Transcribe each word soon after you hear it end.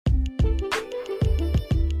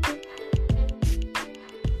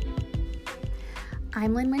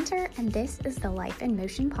I'm Lynn Winter, and this is the Life in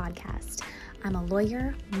Motion podcast. I'm a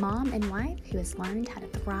lawyer, mom, and wife who has learned how to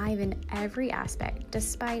thrive in every aspect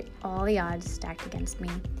despite all the odds stacked against me.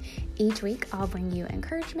 Each week, I'll bring you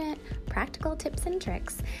encouragement, practical tips and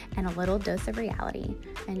tricks, and a little dose of reality,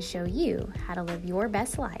 and show you how to live your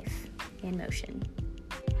best life in motion.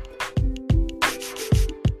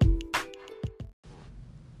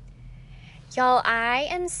 Y'all, I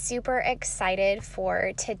am super excited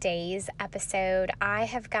for today's episode. I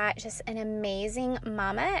have got just an amazing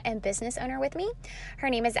mama and business owner with me. Her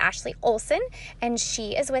name is Ashley Olson, and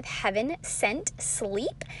she is with Heaven Sent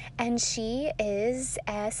Sleep, and she is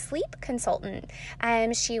a sleep consultant.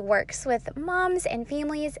 She works with moms and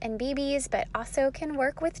families and babies, but also can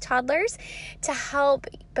work with toddlers to help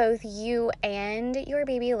both you and your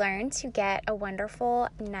baby learn to get a wonderful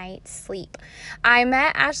night's sleep. I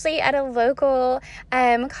met Ashley at a local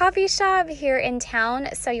coffee shop here in town,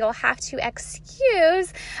 so you'll have to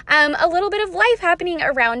excuse a little bit of life happening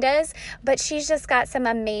around us, but she's just got some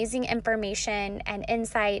amazing information and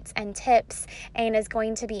insights and tips, and is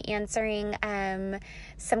going to be answering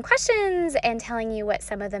some questions and telling you what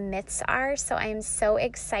some of the myths are. So I'm so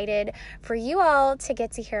excited for you all to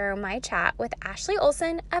get to hear my chat with Ashley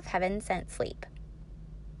Olson of Heaven Sent Sleep.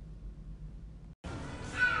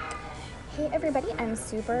 Hey everybody, I'm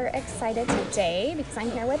super excited today because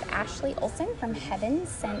I'm here with Ashley Olson from Heaven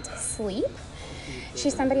Sent Sleep.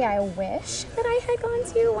 She's somebody I wish that I had gone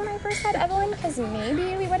to when I first had Evelyn, because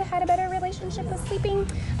maybe we would have had a better relationship with sleeping.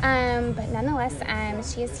 But nonetheless,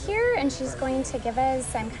 she is here, and she's going to give us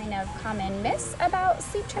some kind of common myths about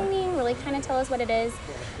sleep training, really kind of tell us what it is,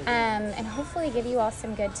 and hopefully give you all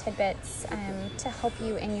some good tidbits to help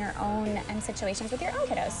you in your own situations with your own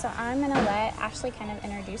kiddos. So I'm going to let Ashley kind of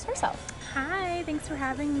introduce herself. Hi, thanks for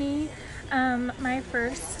having me. My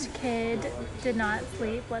first kid did not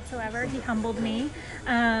sleep whatsoever. He humbled me.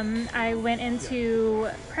 I went into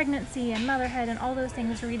pregnancy and motherhood and all those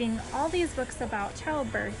things, reading all these books about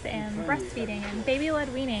childbirth and breastfeeding and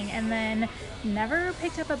baby-led weaning, and then never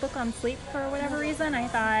picked up a book on sleep for whatever reason. I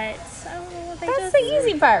thought, That's the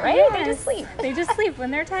easy part, right? Yes, they just sleep. They just sleep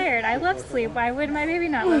when they're tired. I love sleep. Why would my baby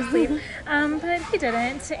not love sleep? But he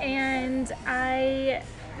didn't, and I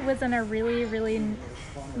was in a really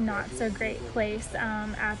not so great place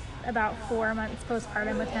at about 4 months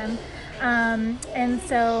postpartum with him, and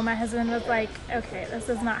so my husband was like, okay, this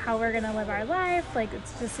is not how we're gonna live our life, like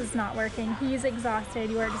this is not working. He's exhausted,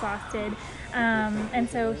 you're exhausted, and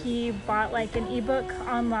so he bought like an ebook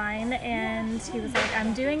online, and he was like,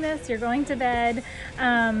 I'm doing this, you're going to bed,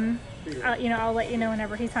 I'll let you know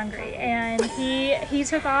whenever he's hungry. And he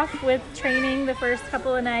took off with training the first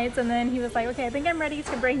couple of nights, and then he was like, okay, I think I'm ready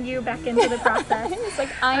to bring you back into the process. It's like,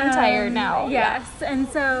 I'm tired now. Yes. Yeah. And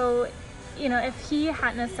so, if he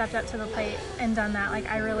hadn't have stepped up to the plate and done that, like,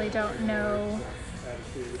 I really don't know,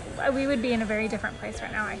 we would be in a very different place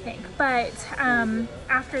right now, I think. But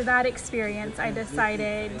after that experience, I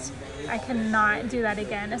decided I cannot do that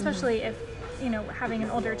again, especially if having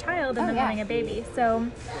an older child and then having a baby. So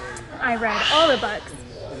I read all the books.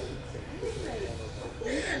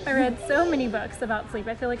 I read so many books about sleep.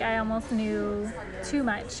 I feel like I almost knew too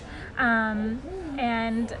much.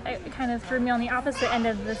 And it kind of threw me on the opposite end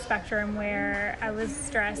of the spectrum, where I was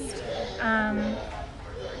stressed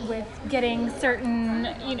with getting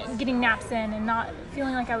getting naps in and not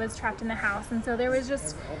feeling like I was trapped in the house. And so there was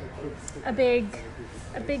just a big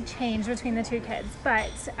change between the two kids,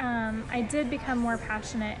 but I did become more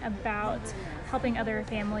passionate about helping other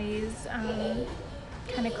families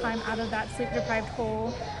kind of climb out of that sleep-deprived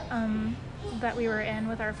hole that we were in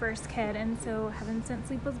with our first kid. And so Heaven Sent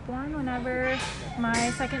Sleep was born whenever my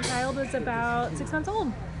second child was about 6 months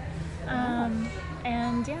old.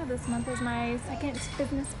 And this month is my second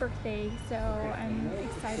business birthday, so I'm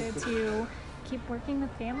excited to keep working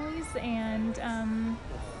with families and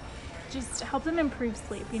just help them improve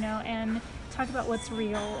sleep, and talk about what's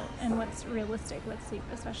real and what's realistic with sleep,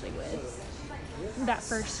 especially with that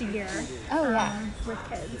first year with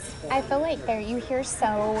kids. I feel like you hear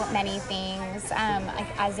so many things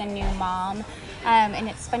like as a new mom, and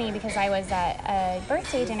it's funny because I was at a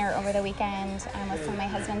birthday dinner over the weekend with some of my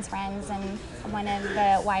husband's friends, and one of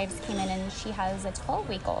the wives came in, and she has a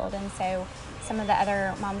 12-week-old, and so some of the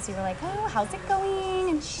other moms, we were like, oh, how's it going?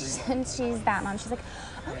 And she's that mom, she's like,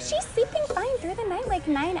 oh, she's sleeping fine through the night, like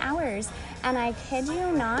 9 hours. And I kid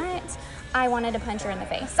you not, I wanted to punch her in the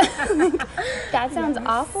face. That sounds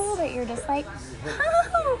awful, but you're just like,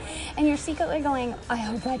 oh, and you're secretly going, I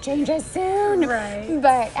hope that changes soon. Right.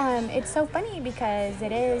 But it's so funny because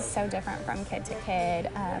it is so different from kid to kid.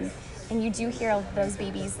 And you do hear of those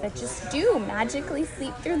babies that just do magically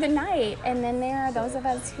sleep through the night. And then there are those of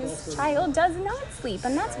us whose child does not sleep.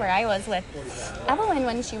 And that's where I was with Evelyn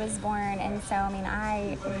when she was born. And so, I mean,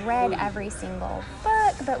 I read every single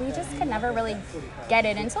book, but we just could never really get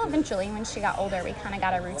it until eventually when she got older, we kind of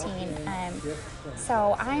got a routine.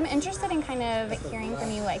 So I'm interested in kind of hearing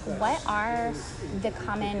from you, like, what are the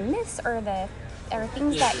common myths or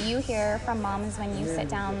things that you hear from moms when you sit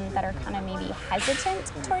down that are kind of maybe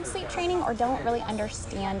hesitant towards sleep training or don't really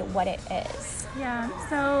understand what it is? Yeah,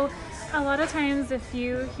 so a lot of times if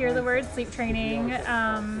you hear the word sleep training,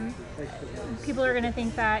 people are going to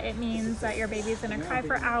think that it means that your baby's going to cry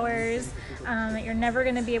for hours, that you're never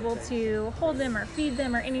going to be able to hold them or feed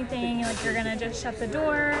them or anything, like you're going to just shut the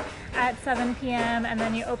door at 7 p.m. and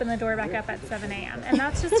then you open the door back up at 7 a.m. And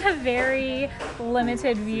that's just a very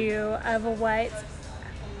limited view of what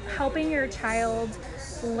helping your child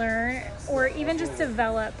learn or even just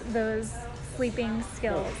develop those sleeping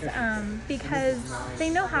skills, because they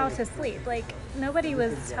know how to sleep. Like, nobody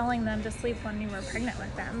was telling them to sleep when you were pregnant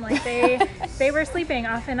with them. Like, they were sleeping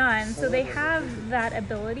off and on, so they have that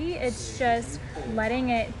ability. It's just letting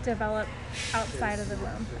it develop outside of the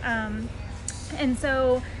womb. And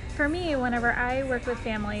so for me, whenever I work with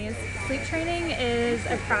families, sleep training is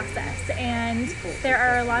a process, and there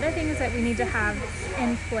are a lot of things that we need to have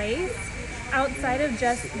in place outside of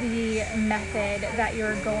just the method that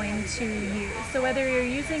you're going to use. So whether you're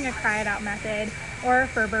using a cry it out method or a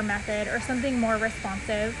Ferber method or something more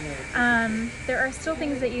responsive, there are still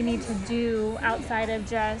things that you need to do outside of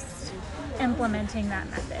just implementing that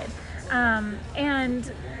method.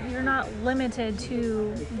 And you're not limited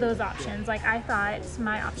to those options. Like, I thought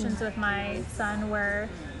my options with my son were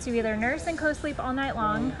to either nurse and co-sleep all night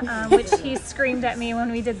long, which he screamed at me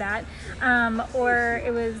when we did that, or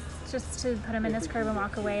it was just to put him in his crib and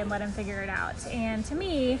walk away and let him figure it out. And to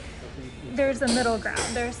me, there's a middle ground.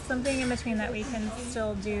 There's something in between that we can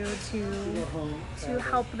still do to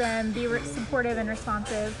help them be supportive and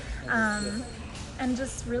responsive, and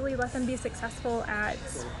just really let them be successful at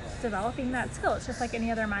developing that skill. It's just like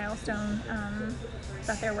any other milestone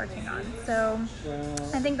that they're working on. So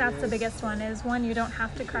I think that's the biggest one is, one, you don't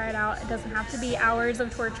have to cry it out. It doesn't have to be hours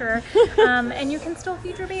of torture. And you can still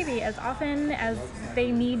feed your baby as often as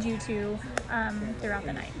they need you to throughout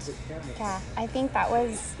the night. Yeah, I think that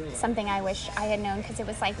was something I wish I had known, because it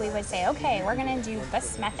was like we would say, okay, we're going to do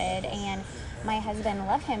this method, and my husband,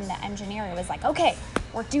 love him, the engineer, was like, okay,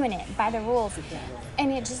 we're doing it by the rules.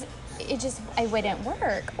 And it wouldn't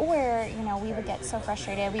work, or, we would get so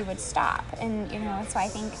frustrated we would stop. And, so I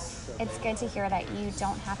think it's good to hear that you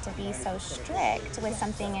don't have to be so strict with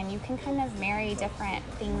something, and you can kind of marry different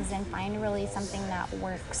things and find really something that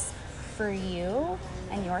works for you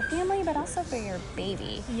and your family, but also for your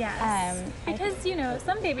baby. Yes. Because,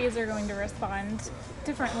 some babies are going to respond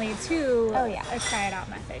differently to a try it out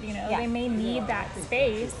method. They may need that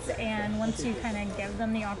space, and once you kind of give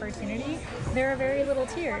them the opportunity, there are very little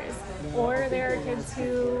tears, or there are kids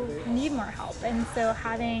who need more help. And so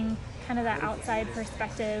having kind of that outside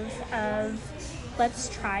perspective of, let's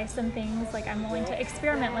try some things, like, I'm willing to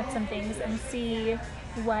experiment with some things and see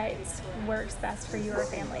what works best for your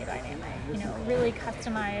family dynamic. Really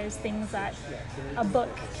customize things that a book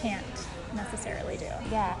can't necessarily do.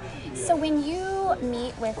 Yeah. So when you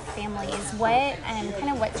meet with families,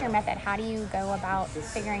 what's your method? How do you go about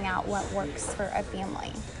figuring out what works for a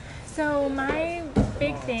family? So my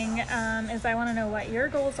big thing is I want to know what your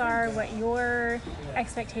goals are, what your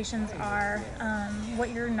expectations are,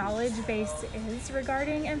 what your knowledge base is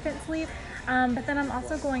regarding infant sleep. But then I'm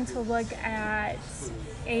also going to look at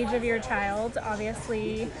age of your child.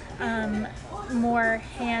 Obviously, more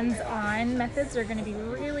hands-on methods are going to be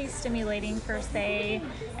really stimulating for, say,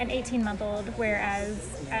 an 18-month-old,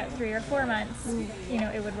 whereas at 3 or 4 months,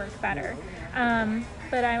 it would work better.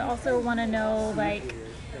 But I also want to know, like,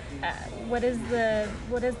 what is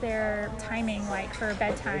their timing like for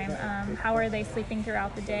bedtime? How are they sleeping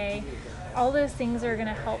throughout the day? All those things are going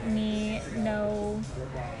to help me know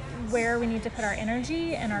where we need to put our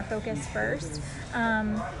energy and our focus first,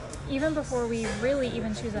 even before we really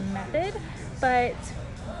even choose a method. But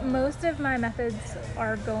most of my methods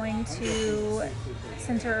are going to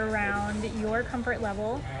center around your comfort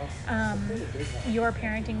level, your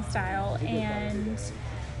parenting style, and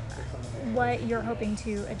what you're hoping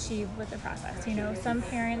to achieve with the process. You know, some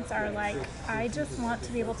parents are like, I just want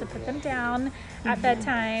to be able to put them down at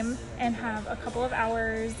bedtime and have a couple of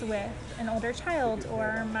hours with an older child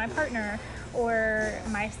or my partner or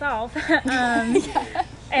myself.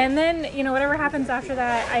 And then, you know, whatever happens after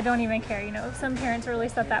that, I don't even care. You know, some parents really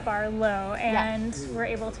set that bar low, and we're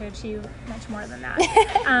able to achieve much more than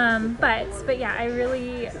that. But yeah,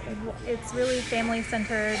 it's really family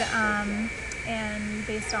centered, and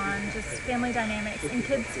based on just family dynamics and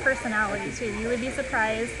kids' personality too. You would be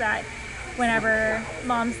surprised that whenever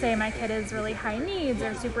moms say my kid is really high needs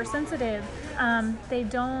or super sensitive, they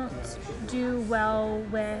don't do well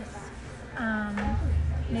with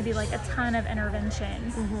maybe like a ton of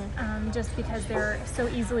intervention, just because they're so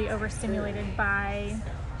easily overstimulated by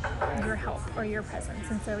your help or your presence.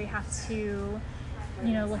 And so we have to,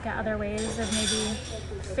 you know, look at other ways of maybe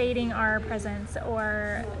fading our presence,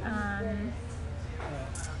 or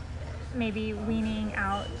maybe weaning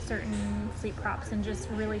out certain sleep props and just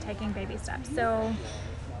really taking baby steps. So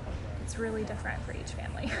it's really different for each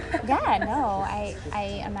family. Yeah, no,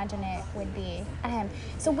 I imagine it would be.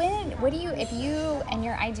 So if you, in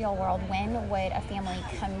your ideal world, when would a family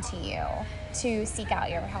come to you to seek out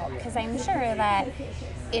your help? Because I'm sure that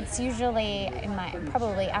it's usually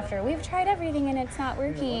probably after we've tried everything and it's not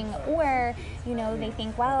working, or, you know, they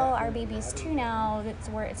think, well, our baby's 2 now,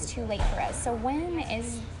 it's too late for us. So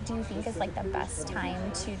do you think is like the best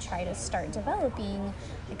time to try to start developing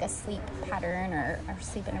like a sleep pattern or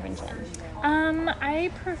sleep intervention?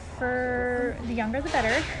 I prefer the younger the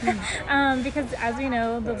better, because as we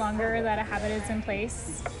know, the longer that a habit is in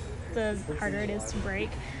place, the harder it is to break.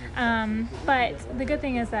 But the good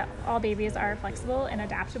thing is that all babies are flexible and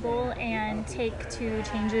adaptable and take to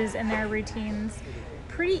changes in their routines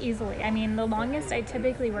pretty easily. I mean, the longest I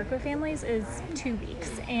typically work with families is 2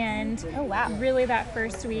 weeks. And really that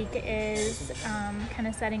first week is kind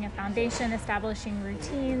of setting a foundation, establishing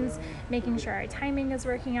routines, making sure our timing is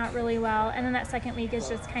working out really well. And then that second week is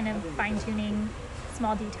just kind of fine-tuning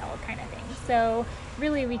small detail kind of things. So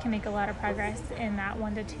really we can make a lot of progress in that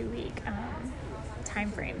 1 to 2 week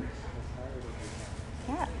time frame.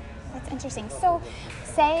 Yeah, that's interesting. So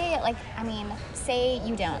say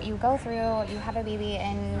you go through, you have a baby,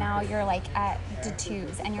 and now you're like at the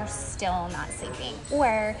 2s and you're still not sleeping,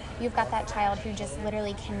 or you've got that child who just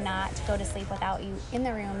literally cannot go to sleep without you in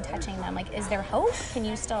the room touching them. Like, is there hope? Can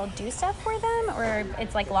you still do stuff for them, or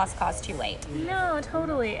it's like lost cause, too late? No,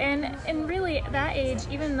 totally. And really at that age,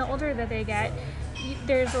 even the older that they get,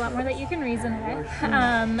 there's a lot more that you can reason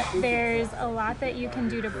with. There's a lot that you can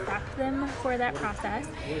do to prep them for that process.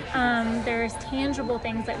 There's tangible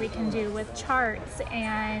things that we can do with charts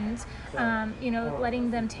and,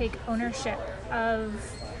 letting them take ownership of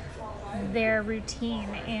their routine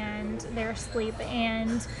and their sleep.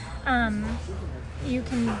 And you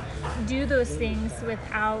can do those things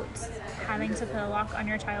without having to put a lock on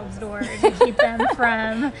your child's door to keep them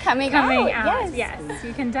from coming out. Yes,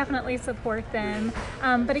 you can definitely support them.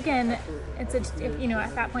 But again, at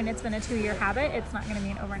that point it's been a 2-year habit. It's not going to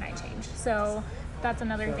be an overnight change. So that's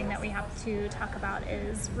another thing that we have to talk about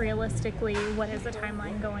is realistically, what is the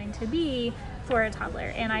timeline going to be for a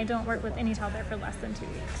toddler? And I don't work with any toddler for less than 2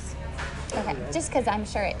 weeks. Okay, just because I'm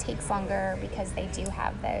sure it takes longer because they do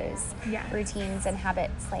have those routines and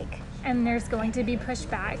habits. And there's going to be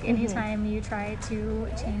pushback anytime you try to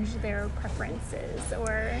change their preferences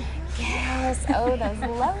or... Yes, those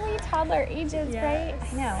lovely toddler ages, right?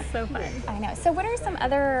 I know. So fun. I know. So what are some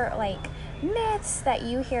other, myths that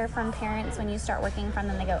you hear from parents when you start working from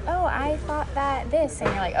them? They go, oh, I thought that this, and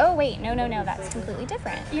you're like, oh, wait, no, that's completely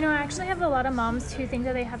different. You know, I actually have a lot of moms who think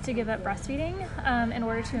that they have to give up breastfeeding in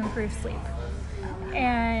order to improve sleep.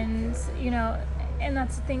 And, and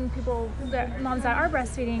that's the thing, moms that are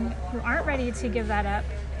breastfeeding who aren't ready to give that up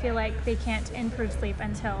feel like they can't improve sleep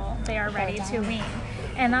until they are ready to wean.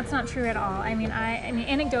 And that's not true at all. I mean,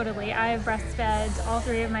 anecdotally, I've breastfed all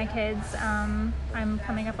 3 of my kids. I'm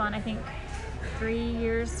coming up on, I think, 3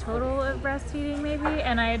 years total of breastfeeding maybe,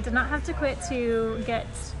 and I did not have to quit to get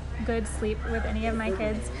good sleep with any of my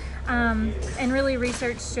kids. And really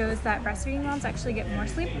research shows that breastfeeding moms actually get more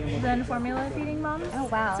sleep than formula feeding moms. Oh,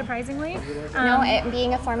 wow. Surprisingly.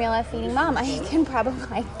 Being a formula feeding mom, I can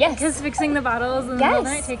probably, because fixing the bottles in the middle of the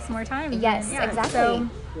night takes more time. Yes, exactly.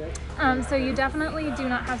 So you definitely do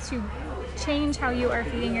not have to change how you are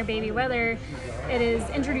feeding your baby, whether it is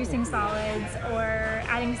introducing solids or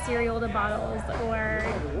adding cereal to bottles or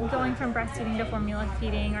going from breastfeeding to formula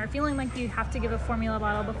feeding or feeling like you have to give a formula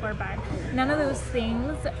bottle before bed. None of those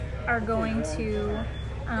things are going to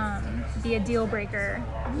be a deal breaker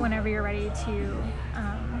whenever you're ready to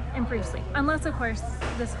improve sleep. Unless, of course,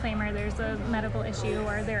 disclaimer, there's a medical issue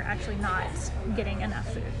or they're actually not getting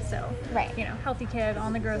enough food. So, Right. Healthy kid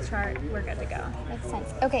on the growth chart, we're good to go. Makes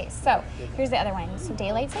sense. Okay, so here's the other one. So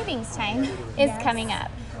daylight savings time is coming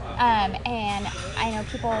up. And I know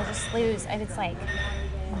people just lose, and it's like,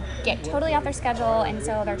 get totally off their schedule, and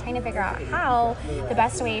so they're trying to figure out how the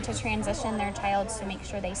best way to transition their child to make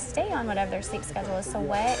sure they stay on whatever their sleep schedule is. So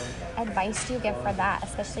what advice do you give for that,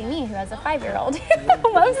 especially me who has a 5-year-old?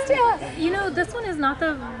 This one is not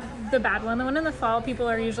the bad one. The one in the fall, people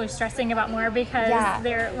are usually stressing about more because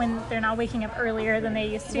they're now waking up earlier than they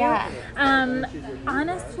used to.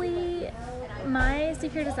 Honestly, my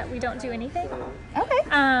secret is that we don't do anything.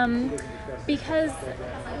 Okay. Because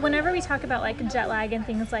whenever we talk about like jet lag and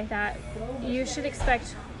things like that, you should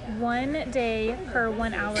expect 1 day per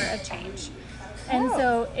 1 hour of change. And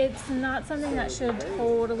so it's not something that should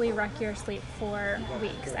totally wreck your sleep for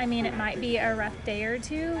weeks. I mean, it might be a rough day or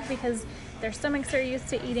two because their stomachs are used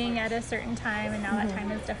to eating at a certain time, and now that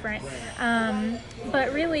time is different.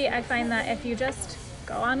 But really, I find that if you just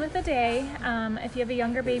go on with the day, if you have a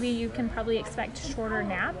younger baby, you can probably expect shorter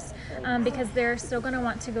naps because they're still going to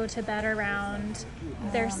want to go to bed around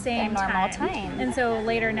their same normal time. And so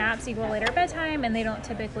later naps equal later bedtime, and they don't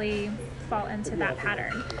typically fall into that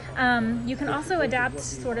pattern. You can also adapt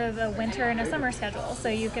sort of a winter and a summer schedule. So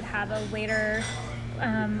you could have a later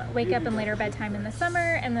wake up and later bedtime in the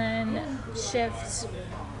summer, and then shift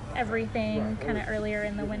everything kind of earlier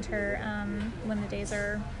in the winter when the days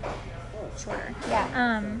are shorter.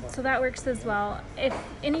 So that works as well. If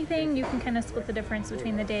anything, you can kind of split the difference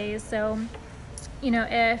between the days. So,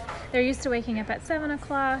 if they're used to waking up at 7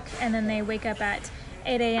 o'clock and then they wake up at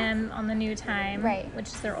 8 a.m. on the new time, which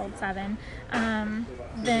is their old 7,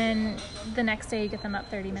 then the next day you get them up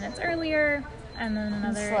 30 minutes earlier, and then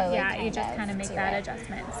another, you just kind of make that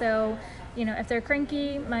adjustment. So, if they're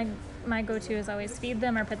cranky, my go-to is always feed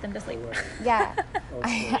them or put them to sleep.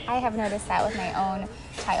 I have noticed that with my own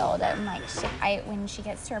child. I'm like, when she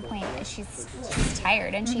gets to her point, she's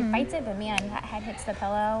tired and she fights it, but man, that head hits the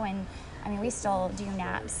pillow, and I mean, we still do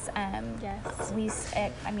naps. At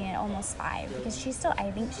almost 5 because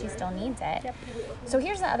I think she still needs it. Yep. So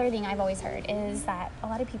here's the other thing I've always heard is that a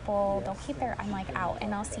lot of people, they'll keep I'm like out,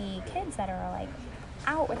 and I'll see kids that are like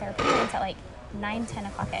out with their parents at like 9, 10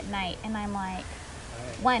 o'clock at night, and I'm like,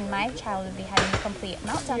 my child would be having a complete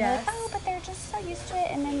meltdown. They're like, but they're just so used to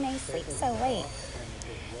it, and then they sleep so late.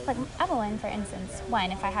 Like Evelyn, for instance,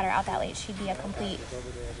 if I had her out that late, she'd be a complete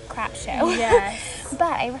crap show. Yes.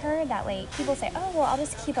 But I've heard that people say, I'll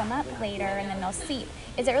just keep them up later and then they'll sleep.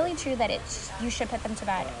 Is it really true that you should put them to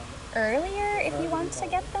bed earlier if you want to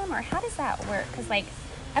get them, or how does that work? Because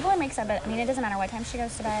Evelyn wakes up at, it doesn't matter what time she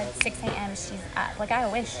goes to bed, 6 a.m. she's up. I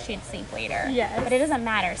wish she'd sleep later. Yes. But it doesn't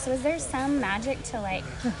matter. So is there some magic to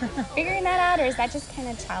figuring that out, or is that just kind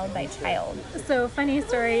of child by child? So funny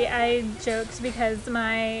story, I joked because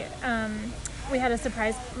we had a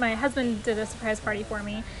surprise, my husband did a surprise party for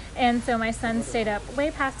me, and so my son stayed up way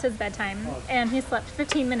past his bedtime, and he slept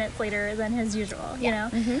 15 minutes later than his usual, you know?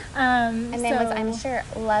 And then was, I'm sure,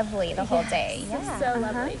 lovely the whole day. So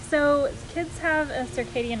lovely. So kids have a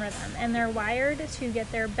circadian rhythm, and they're wired to get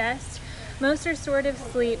their best, most restorative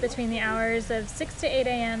sleep between the hours of 6 to 8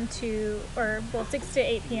 a.m. 6 to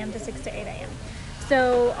 8 p.m. to 6 to 8 a.m.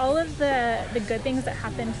 So all of the good things that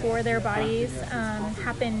happen for their bodies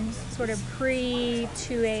happen sort of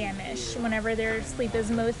pre-2 a.m.-ish, whenever their sleep is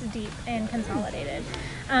most deep and consolidated.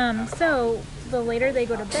 So the later they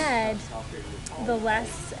go to bed, the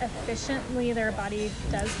less efficiently their body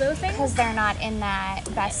does those things. Because they're not in that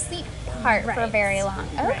best sleep part for very long.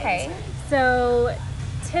 Okay. Right. So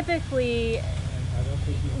typically,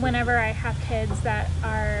 whenever I have kids that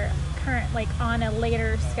are on a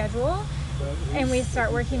later schedule, and we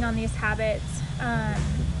start working on these habits,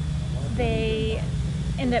 they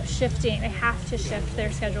end up shifting. They have to shift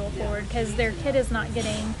their schedule forward because their kid is not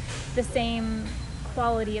getting the same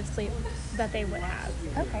quality of sleep that they would have.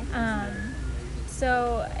 Okay.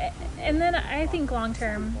 So, and then I think long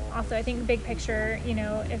term, also, I think big picture,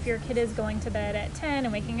 if your kid is going to bed at 10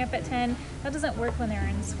 and waking up at 10, that doesn't work when they're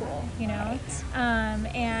in school, Right.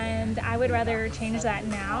 And I would rather change that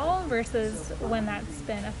now versus when that's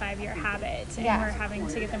been a 5-year habit and we're having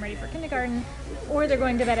to get them ready for kindergarten, or they're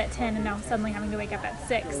going to bed at 10 and now suddenly having to wake up at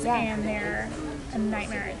 6 and they're a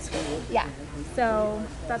nightmare at school. Yeah. So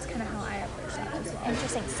that's kind of how I approach that as well.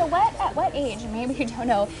 Interesting. So at what age, maybe you don't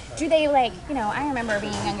know, do they I remember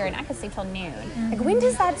being younger and I could sleep till noon. Like, when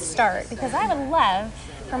does that start? Because I would love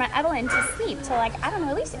for my Evelyn to sleep till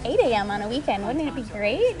at least 8 a.m. on a weekend. Wouldn't it be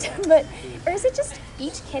great? Or is it just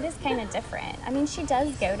each kid is kind of different? I mean, she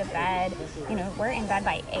does go to bed, we're in bed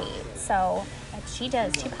by 8. So she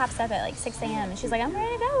pops up at 6 a.m. and she's like, I'm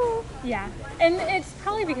ready to go. Yeah. And it's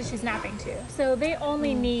probably because she's napping too. So they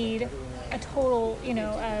only need a total,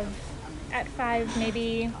 of at 5,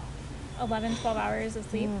 maybe 11, 12 hours of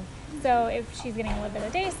sleep. So if she's getting a little bit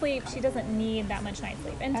of day sleep, she doesn't need that much night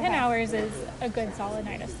sleep. And 10 hours is a good solid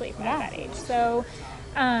night of sleep at that age. So,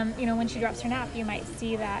 when she drops her nap, you might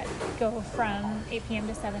see that go from 8 p.m.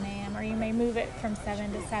 to 7 a.m. Or you may move it from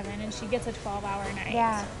 7 to 7 and she gets a 12-hour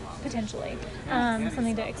night, potentially.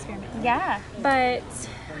 Something to experiment with. Yeah. But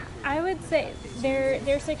I would say their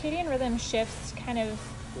circadian rhythm shifts kind of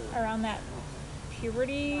around that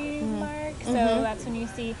puberty mark. So that's when you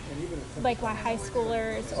see why high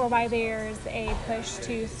schoolers or why there's a push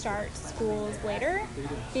to start schools later,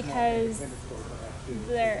 because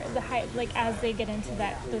they're as they get into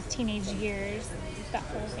those teenage years, that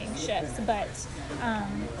whole thing shifts. But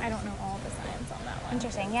I don't know all the science on that one.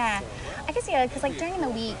 Interesting. Yeah, I guess because during the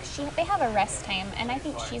week they have a rest time, and I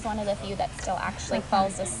think she's one of the few that still actually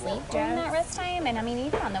falls asleep during that rest time. And I mean,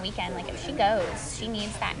 even on the weekend, if she goes, she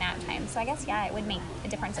needs that nap time. So I guess it would make a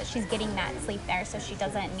difference that she's getting that sleep there, so she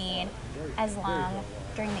doesn't need as long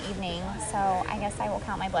during the evening. So I guess I will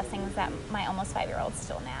count my blessings that my almost 5-year-old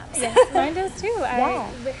still naps. Yes, mine does too.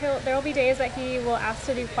 There will be days that he will ask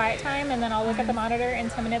to do quiet time, and then I'll look at the monitor,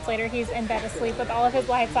 and 10 minutes later he's in bed asleep with all of his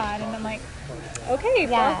lights on, and I'm like, okay,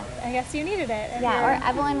 well, I guess you needed it. Or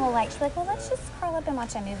Evelyn will she's like, well, let's just curl up and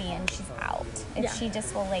watch a movie, and she's out. She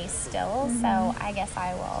just will lay still. So I guess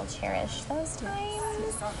I will cherish those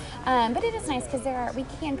times. But it is nice because we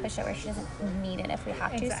can push it where she doesn't need it if we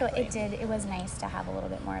have to. Exactly. So it was nice to have a little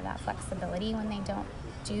bit more of that flexibility when they don't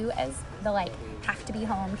do as the have to be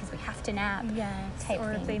home because we have to nap type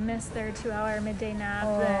or thing. if they miss their 2-hour midday nap,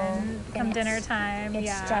 then come dinner time,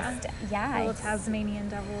 it's just little Tasmanian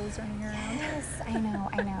devils running around. Yes, I know.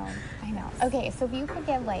 Okay, so if you could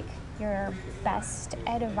give your best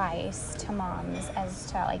advice to moms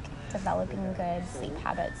as to developing good sleep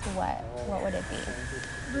habits, what would it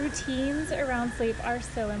be? Routines around sleep are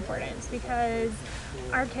so important because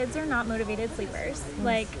our kids are not motivated sleepers.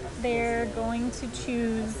 They're going to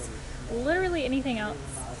choose literally anything else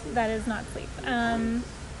that is not sleep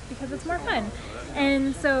because it's more fun.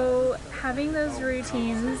 And so having those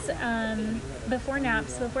routines before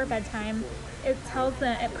naps, before bedtime, it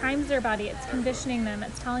primes their body, it's conditioning them,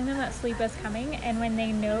 it's telling them that sleep is coming, and when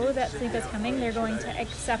they know that sleep is coming, they're going to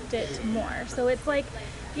accept it more. So it's a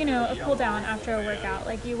cool down after a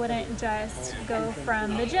workout. You wouldn't just go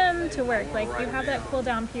from the gym to work. You have that cool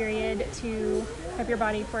down period to prep your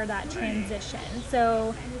body for that transition.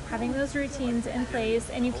 So having those routines in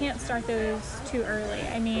place, and you can't start those too early.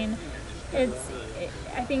 I mean,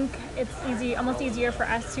 I think it's almost easier for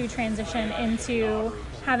us to transition into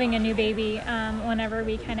having a new baby whenever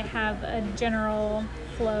we kind of have a general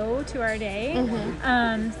flow to our day.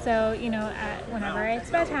 So, whenever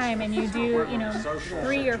it's bedtime and you do,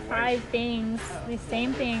 3 or 5 things, the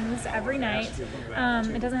same things every night,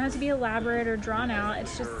 it doesn't have to be elaborate or drawn out.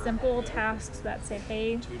 It's just simple tasks that say,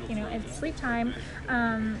 hey, it's sleep time.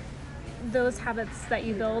 Those habits that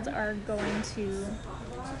you build are going to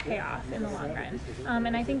pay off in the long run.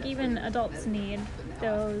 And I think even adults need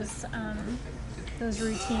those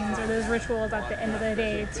routines or those rituals at the end of the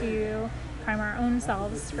day to prime our own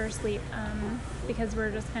selves for sleep, because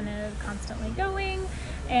we're just kind of constantly going,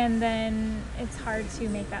 and then it's hard to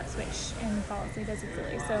make that switch and fall asleep as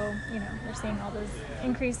easily. So, we're seeing all those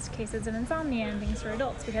increased cases of insomnia and things for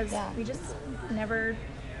adults because we just never...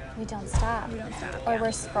 We don't stop. Or we're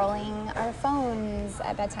scrolling our phones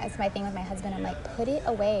at bedtime. It's my thing with my husband. I'm like, put it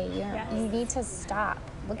away. You need to stop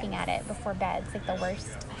looking at it before bed. It's the worst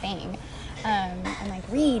thing. I'm like,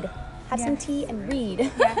 read. Have some tea and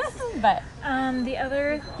read. Yes. But the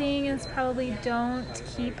other thing is probably don't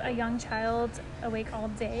keep a young child awake all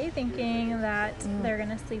day thinking that they're going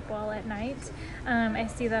to sleep well at night. I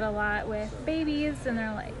see that a lot with babies, and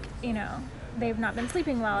they're like, they've not been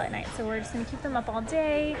sleeping well at night, so we're just going to keep them up all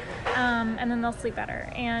day, and then they'll sleep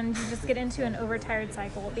better. And you just get into an overtired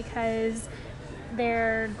cycle because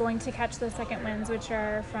they're going to catch the second winds, which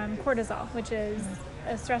are from cortisol, which is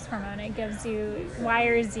a stress hormone. It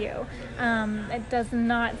wires you. It does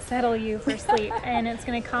not settle you for sleep, and it's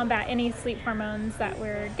going to combat any sleep hormones that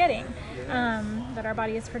we're getting, that our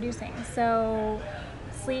body is producing. So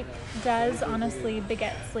sleep does honestly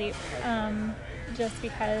beget sleep, just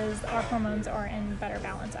because our hormones are in better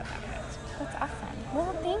balance at that point. That's awesome.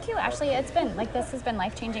 Well, thank you, Ashley. It's been this has been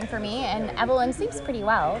life-changing for me, and Evelyn sleeps pretty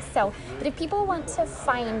well. So, but if people want to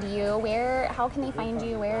find you, how can they find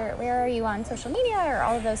you? Where are you on social media or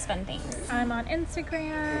all of those fun things? I'm on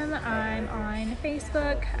Instagram. I'm on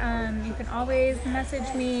Facebook. You can always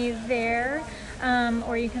message me there,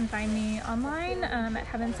 or you can find me online at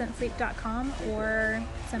heavensentsleep.com, or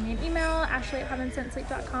send me an email,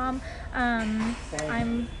 ashley@heavensentsleep.com.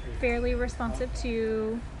 I'm fairly responsive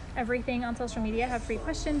to everything on social media. I have free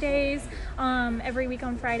question days every week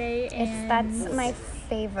on Friday. And That's my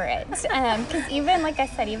favorite. Because even, like I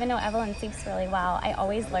said, even though Evelyn sleeps really well, I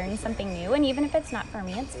always learn something new. And even if it's not for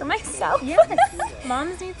me, it's for myself. Yes.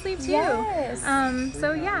 Moms need sleep too. Yes.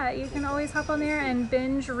 So yeah, you can always hop on there and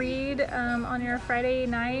binge read on your Friday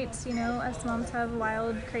night. You know, us moms have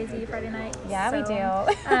wild, crazy Friday nights. Yeah, we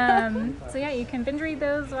do. So yeah, you can binge read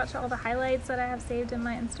those, watch all the highlights that I have saved in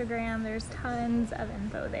my Instagram. There's tons of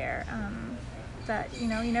info there. That, you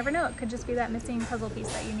never know. It could just be that missing puzzle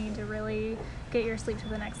piece that you need to really get your sleep to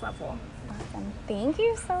the next level. Awesome. Thank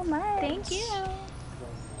you so much. Thank you.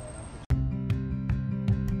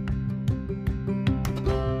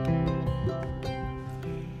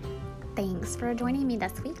 Thanks for joining me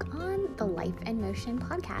this week on the Life in Motion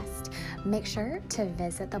podcast. Make sure to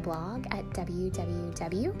visit the blog at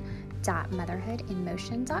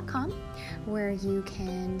www.motherhoodinmotion.com, where you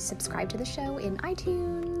can subscribe to the show in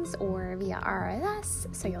iTunes or via RSS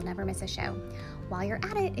so you'll never miss a show. While you're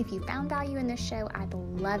at it, if you found value in this show, I'd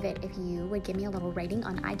love it if you would give me a little rating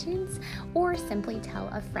on iTunes, or simply tell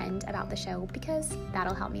a friend about the show, because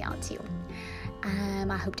that'll help me out too.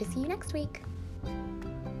 I hope to see you next week.